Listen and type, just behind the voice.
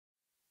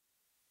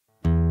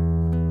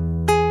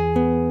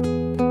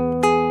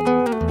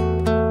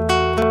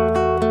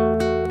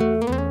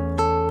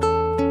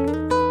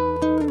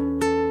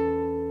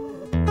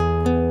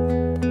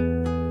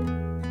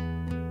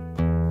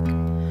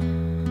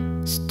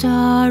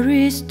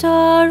Starry,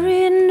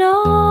 starry night,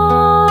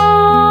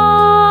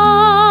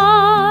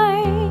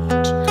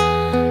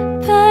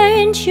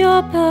 paint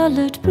your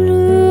palette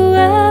blue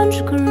and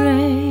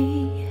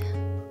gray.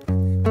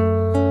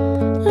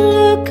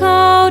 Look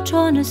out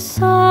on a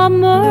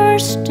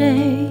summer's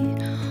day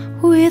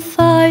with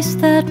eyes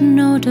that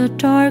know the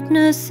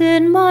darkness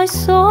in my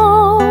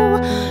soul.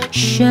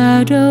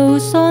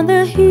 Shadows on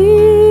the hills,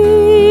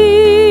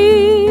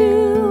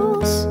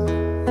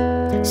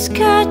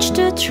 sketch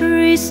the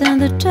trees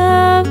and the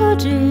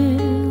daffodils,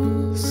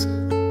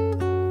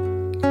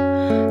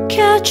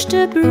 catch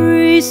the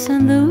breeze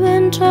and the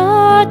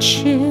winter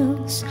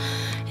chills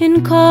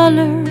in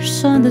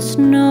colors on the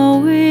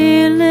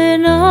snowy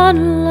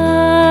linen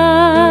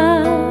land.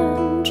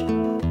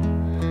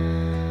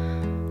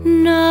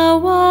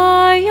 Now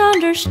I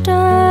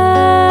understand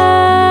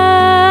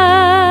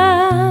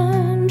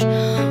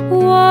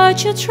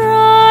what you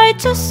tried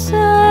to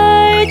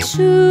say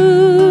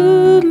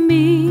to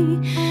me,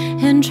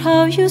 and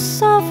how you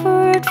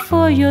suffered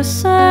for your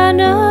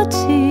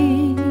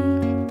sanity,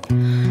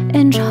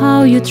 and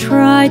how you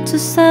tried to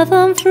set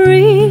them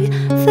free.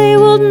 They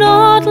would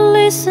not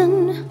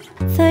listen,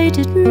 they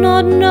did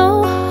not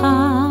know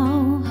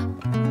how.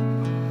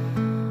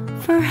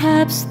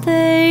 Perhaps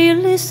they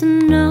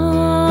listen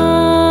now.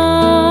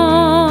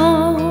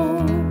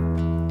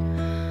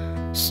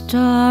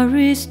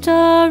 Starry,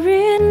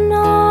 starry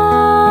night,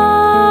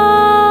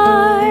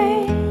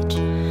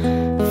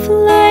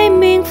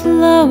 flaming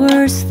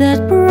flowers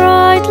that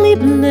brightly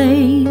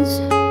blaze,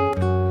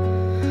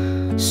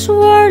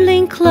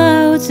 swirling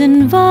clouds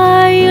in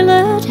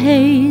violet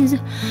haze,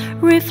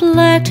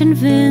 reflect in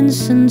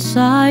Vincent's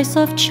eyes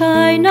of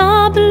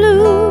china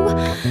blue,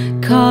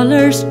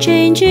 colors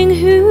changing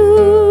hue.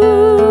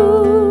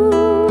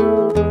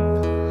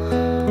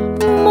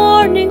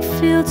 Morning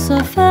fields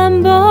of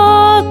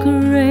amber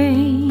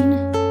grain,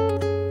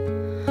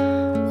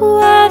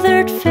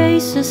 weathered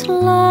faces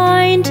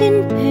lined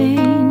in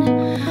pain,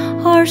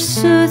 are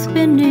soothed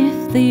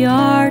beneath the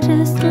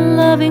artist's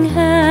loving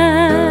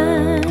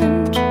hand.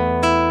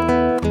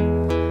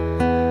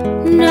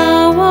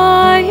 Now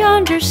I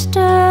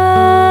understand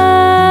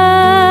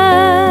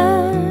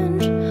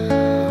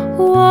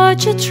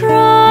what you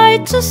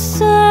tried to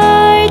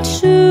say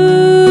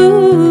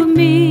to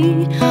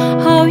me,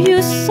 how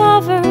you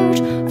suffered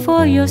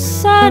for your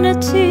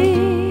sanity,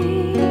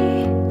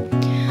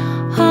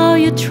 how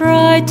you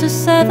tried to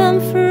set them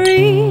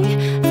free.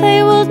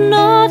 They would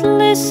not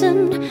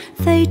listen,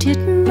 they did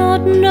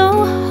not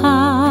know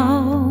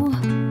how.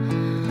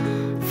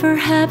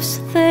 Perhaps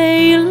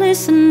they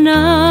listen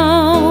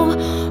now,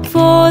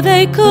 for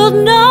they could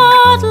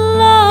not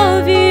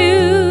love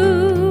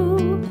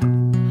you,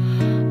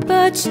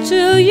 but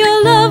still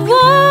your love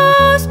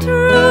was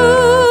true.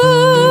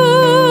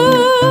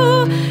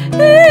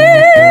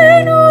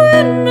 And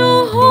when no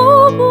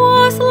hope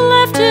was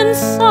left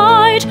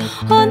inside,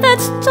 on that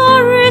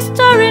starry,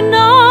 starry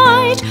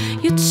night,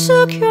 you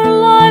took your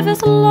life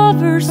as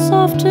lovers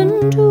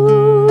often do.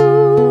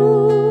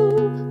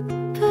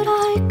 But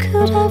I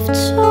could have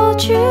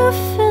told you,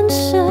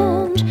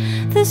 Vincent,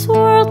 this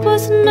world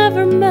was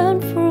never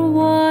meant for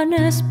one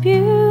as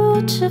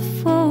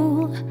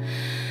beautiful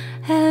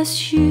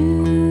as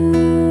you.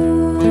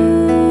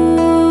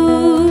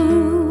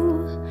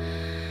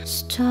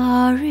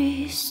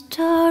 Starry,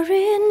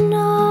 starry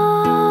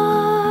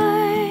night,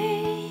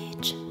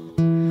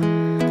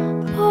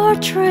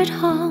 portrait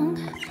hung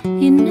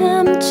in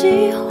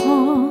empty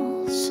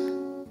halls,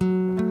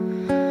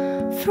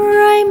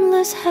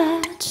 frameless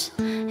heads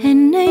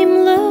and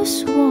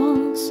nameless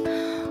walls,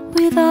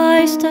 with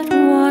eyes that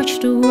watch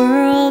the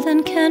world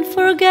and can't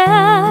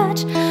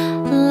forget,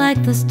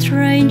 like the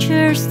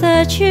strangers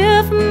that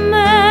you've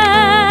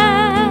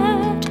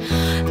met.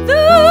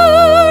 The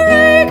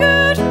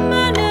ragged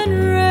men in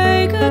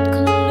ragged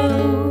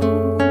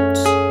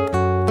clothes,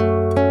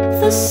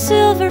 the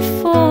silver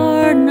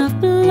thorn of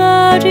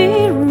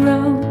bloody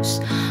rose,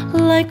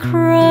 like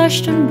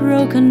crushed and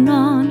broken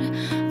on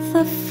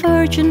the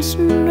virgin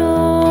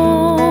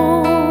snow.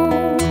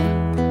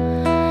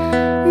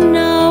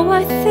 Now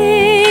I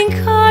think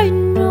I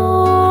know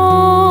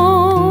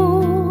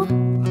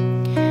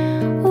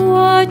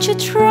what you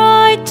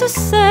tried to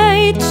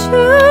say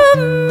to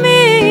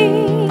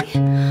me,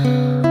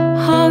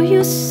 how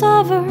you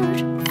suffered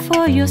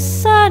for your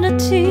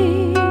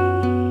sanity,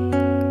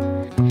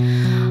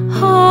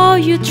 how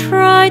you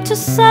tried to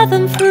set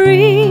them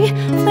free.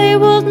 They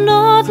will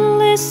not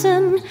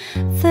listen,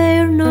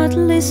 they're not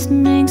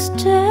listening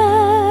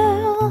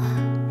still.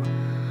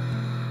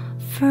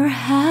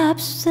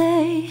 Perhaps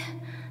they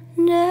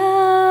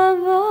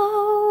never